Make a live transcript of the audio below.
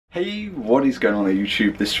Hey, what is going on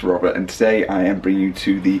YouTube? This is Robert, and today I am bringing you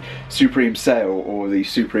to the Supreme sale, or the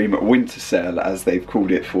Supreme winter sale as they've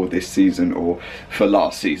called it for this season, or for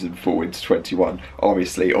last season, for winter 21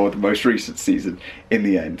 obviously, or the most recent season in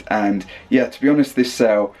the end. And yeah, to be honest, this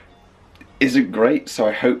sale isn't great, so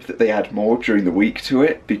I hope that they add more during the week to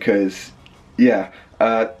it, because yeah,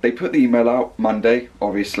 they put the email out Monday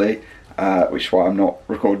obviously, which is why I'm not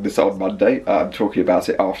recording this on Monday. I'm talking about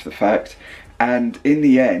it after the fact. And in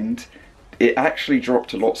the end, it actually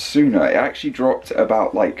dropped a lot sooner. It actually dropped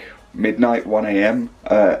about like midnight, 1 AM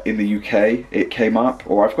in the UK. It came up,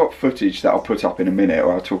 or I've got footage that I'll put up in a minute,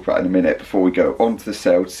 or I'll talk about in a minute before we go on to the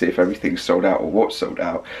sale to see if everything's sold out or what's sold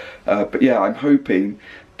out. But yeah, I'm hoping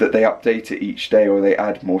that they update it each day, or they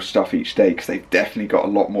add more stuff each day, because they've definitely got a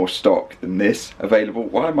lot more stock than this available.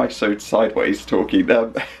 Why am I so sideways talking?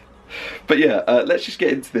 But yeah, let's just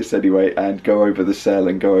get into this anyway and go over the sale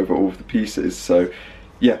and go over all of the pieces. So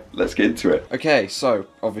yeah, let's get into it. Okay, so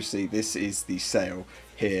obviously this is the sale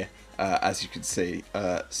here, as you can see.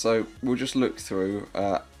 So we'll just look through.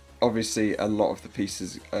 Obviously a lot of the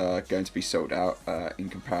pieces are going to be sold out in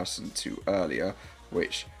comparison to earlier,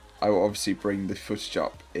 which I will obviously bring the footage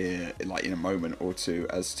up in a moment or two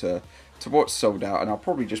as to what's sold out, and I'll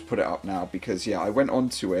probably just put it up now because yeah, I went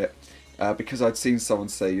onto it. Because I'd seen someone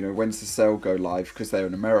say, you know, when's the sale go live, because they're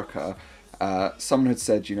in America. Someone had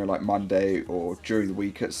said, you know, like Monday or during the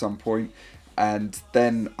week at some point. And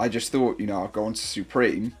then I just thought, you know, I'll go on to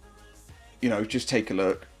Supreme, you know, just take a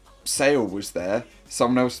look. Sale was there.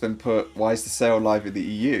 Someone else then put, why is the sale live in the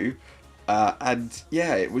EU? And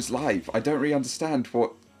yeah, it was live. I don't really understand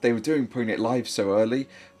what they were doing putting it live so early.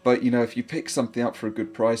 But, you know, if you pick something up for a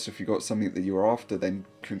good price, or if you got something that you were after, then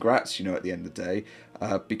congrats, you know, at the end of the day.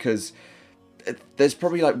 Because there's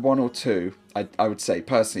probably like one or two, I would say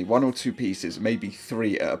personally, one or two pieces, maybe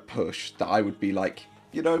three at a push, that I would be like,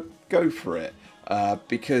 you know, go for it.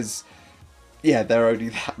 Because, yeah, there are only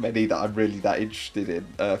that many that I'm really that interested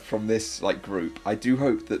in from this like group. I do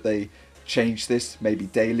hope that they change this maybe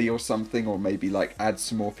daily or something, or maybe like add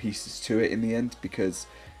some more pieces to it in the end, because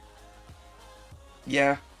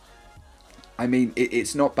yeah, I mean,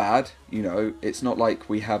 it's not bad, you know, it's not like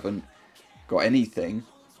we haven't got anything,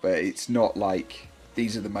 but it's not like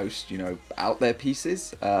these are the most, you know, out there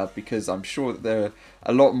pieces, because I'm sure that they're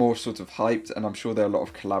a lot more sort of hyped, and I'm sure there are a lot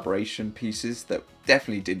of collaboration pieces that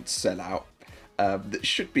definitely didn't sell out, that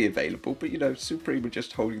should be available, but you know, Supreme are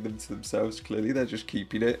just holding them to themselves. Clearly they're just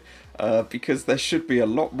keeping it, because there should be a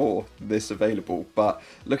lot more than this available. But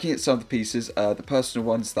looking at some of the pieces, the personal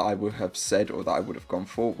ones that I would have said, or that I would have gone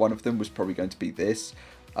for, one of them was probably going to be this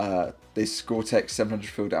Gore-Tex 700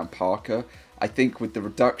 fill down Parker. I think with the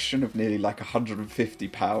reduction of nearly like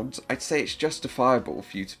 £150, I'd say it's justifiable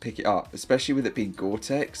for you to pick it up, especially with it being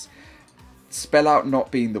Gore-Tex. Spell out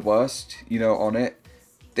not being the worst, you know, on it.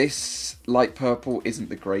 This light purple isn't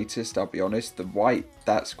the greatest, I'll be honest. The white,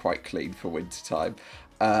 that's quite clean for winter time.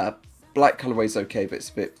 Black colourway's okay, but it's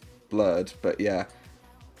a bit blurred. But yeah,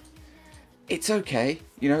 it's okay.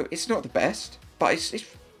 You know, it's not the best, but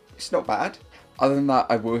it's not bad. Other than that,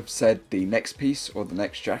 I would have said the next piece, or the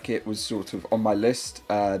next jacket, was sort of on my list.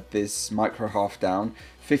 This micro half down,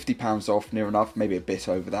 £50 off, near enough, maybe a bit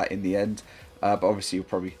over that in the end. But obviously you'll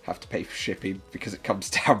probably have to pay for shipping because it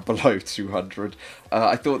comes down below 200.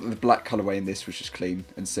 I thought that the black colourway in this was just clean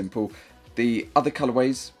and simple. The other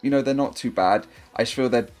colourways, you know, they're not too bad. I just feel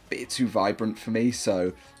they're a bit too vibrant for me,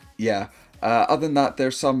 so yeah. Other than that,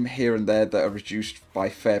 there's some here and there that are reduced by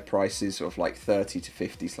fair prices of like 30 to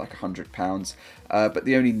 50, it's like £100. But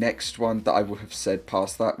the only next one that I would have said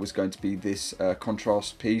past that was going to be this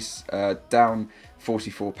contrast piece, down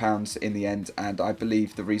 £44 in the end. And I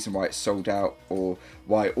believe the reason why it's sold out, or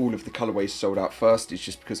why all of the colorways sold out first, is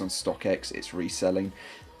just because on StockX it's reselling.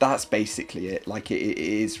 That's basically it. Like it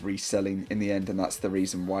is reselling in the end, and that's the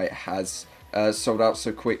reason why it has sold out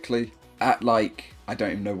so quickly. At like, I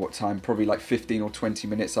don't even know what time, probably like 15 or 20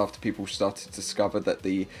 minutes after people started to discover that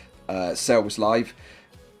the sale was live,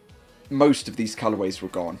 most of these colorways were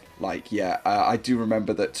gone. Like, yeah, I do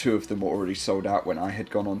remember that two of them were already sold out when I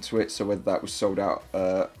had gone onto it, so whether that was sold out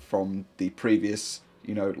from the previous,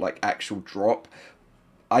 you know, like actual drop,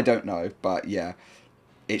 I don't know, but yeah,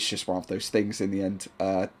 it's just one of those things in the end.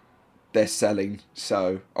 They're selling,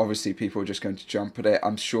 so obviously people are just going to jump at it.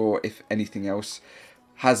 I'm sure if anything else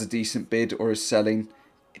has a decent bid or is selling,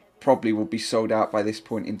 it probably will be sold out by this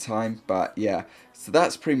point in time. But yeah, so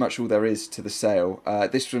that's pretty much all there is to the sale.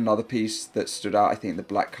 This was another piece that stood out. I think the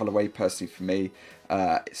black colourway, personally for me,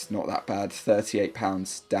 it's not that bad.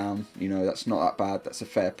 £38 down, you know, that's not that bad. That's a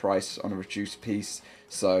fair price on a reduced piece.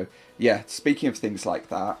 So yeah, speaking of things like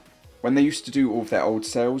that, when they used to do all of their old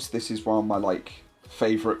sales, this is one of my like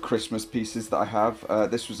favourite Christmas pieces that I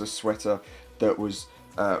have. This was a sweater that was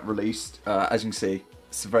released. As you can see,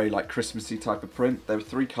 it's a very like Christmassy type of print. There were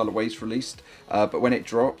 3 colourways released, but when it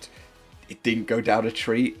dropped, it didn't go down a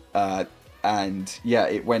treat. And yeah,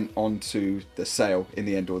 it went on to the sale in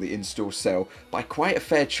the end, or the in-store sale, by quite a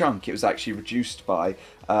fair chunk. It was actually reduced by,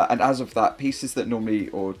 and as of that, pieces that normally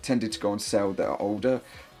or tended to go on sale that are older,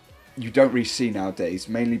 you don't really see nowadays,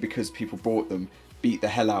 mainly because people bought them, beat the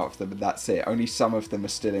hell out of them, and that's it. Only some of them are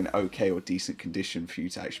still in okay or decent condition for you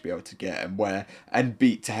to actually be able to get and wear and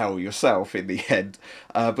beat to hell yourself in the end.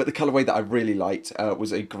 But the colourway that I really liked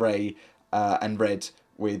was a grey and red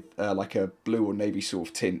with like a blue or navy sort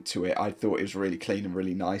of tint to it. I thought it was really clean and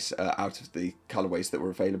really nice out of the colourways that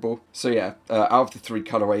were available. So yeah, out of the 3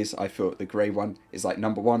 colourways, I thought the grey one is like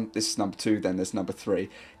number 1, this is number 2, then there's number 3.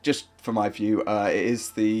 Just for my view, it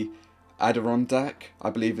is the Adirondack,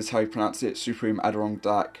 I believe is how you pronounce it, Supreme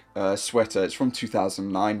Adirondack sweater. It's from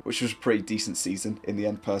 2009, which was a pretty decent season in the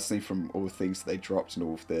end, personally, from all the things that they dropped and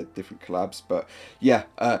all of the different collabs. But yeah,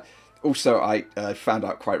 also, I found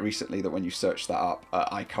out quite recently that when you search that up,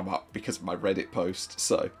 I come up because of my Reddit post.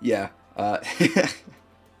 So yeah, I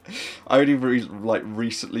only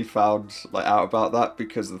recently found out about that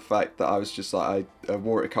because of the fact that I was just like, I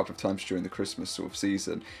wore it a couple of times during the Christmas sort of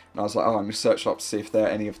season, and I was like, oh, I'm gonna search up to see if there are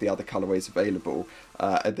any of the other colorways available.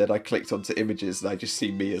 And then I clicked onto images and I just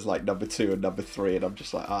see me as like number 2 and number 3, and I'm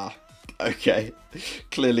just like, ah. Okay,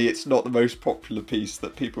 clearly it's not the most popular piece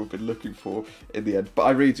that people have been looking for in the end, but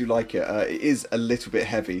I really do like it. It is a little bit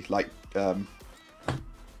heavy, like, that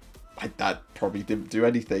probably didn't do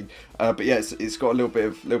anything, but yeah, it's got a little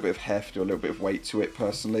bit of heft or a little bit of weight to it.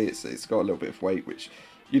 Personally, it's got a little bit of weight, which,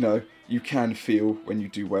 you know, you can feel when you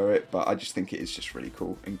do wear it, but I just think it is just really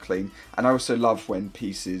cool and clean. And I also love when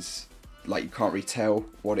pieces, like, you can't really tell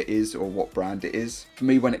what it is or what brand it is. For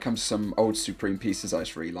me, when it comes to some old Supreme pieces, I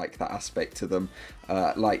just really like that aspect to them.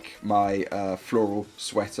 Like my floral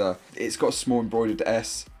sweater, it's got a small embroidered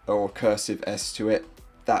S or cursive S to it.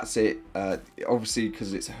 That's it. Obviously,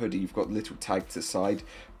 because it's a hoodie, you've got a little tag to the side,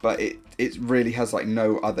 but it really has like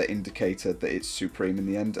no other indicator that it's Supreme in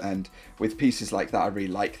the end. And with pieces like that, I really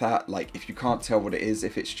like that. Like, if you can't tell what it is,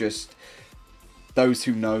 if it's just those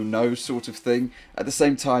who know sort of thing. At the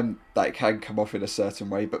same time, that can come off in a certain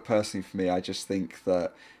way, but personally for me, I just think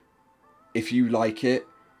that if you like it,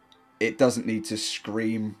 it doesn't need to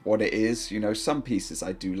scream what it is. You know, some pieces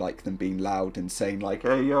I do like them being loud and saying like,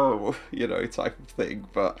 hey yo, you know, type of thing,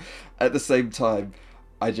 but at the same time,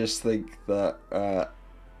 I just think that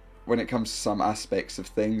when it comes to some aspects of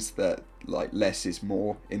things, that like less is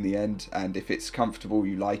more in the end, and if it's comfortable,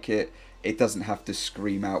 you like it, it doesn't have to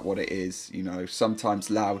scream out what it is. You know,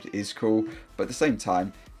 sometimes loud is cool, but at the same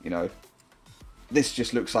time, you know, this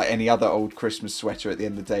just looks like any other old Christmas sweater at the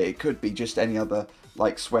end of the day. It could be just any other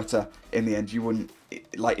like sweater in the end. You wouldn't,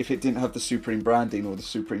 like, if it didn't have the Supreme branding or the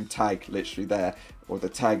Supreme tag literally there, or the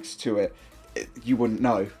tags to it, you wouldn't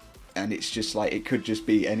know. And it's just like, it could just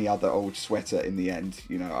be any other old sweater in the end.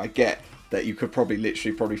 You know, I get that you could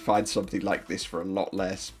probably find something like this for a lot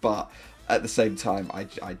less, but at the same time,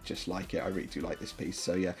 I just like it. I really do like this piece.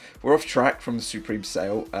 So yeah, we're off track from the Supreme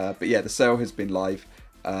sale, but yeah, the sale has been live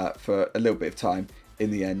for a little bit of time in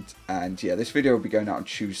the end, and yeah, this video will be going out on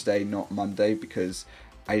Tuesday, not Monday, because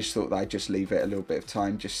I just thought that I'd just leave it a little bit of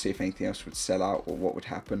time, just see if anything else would sell out or what would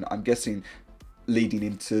happen. I'm guessing leading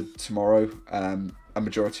into tomorrow, a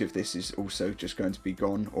majority of this is also just going to be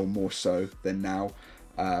gone, or more so than now,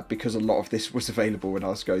 because a lot of this was available when I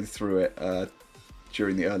was going through it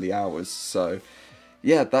during the early hours. So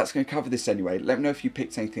yeah, that's going to cover this anyway. Let me know if you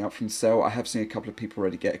picked anything up from the sale. I have seen a couple of people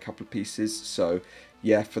already get a couple of pieces, so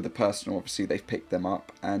yeah, for the personal, obviously they've picked them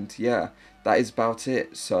up, and yeah, that is about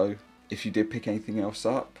it. So if you did pick anything else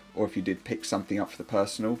up, or if you did pick something up for the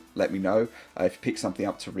personal, let me know. If you pick something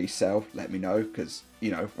up to resell, let me know, because, you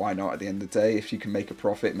know, why not? At the end of the day, if you can make a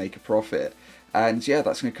profit, make a profit. And yeah,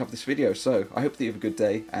 that's going to cover this video. So I hope that you have a good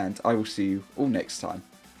day, and I will see you all next time.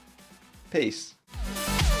 Peace.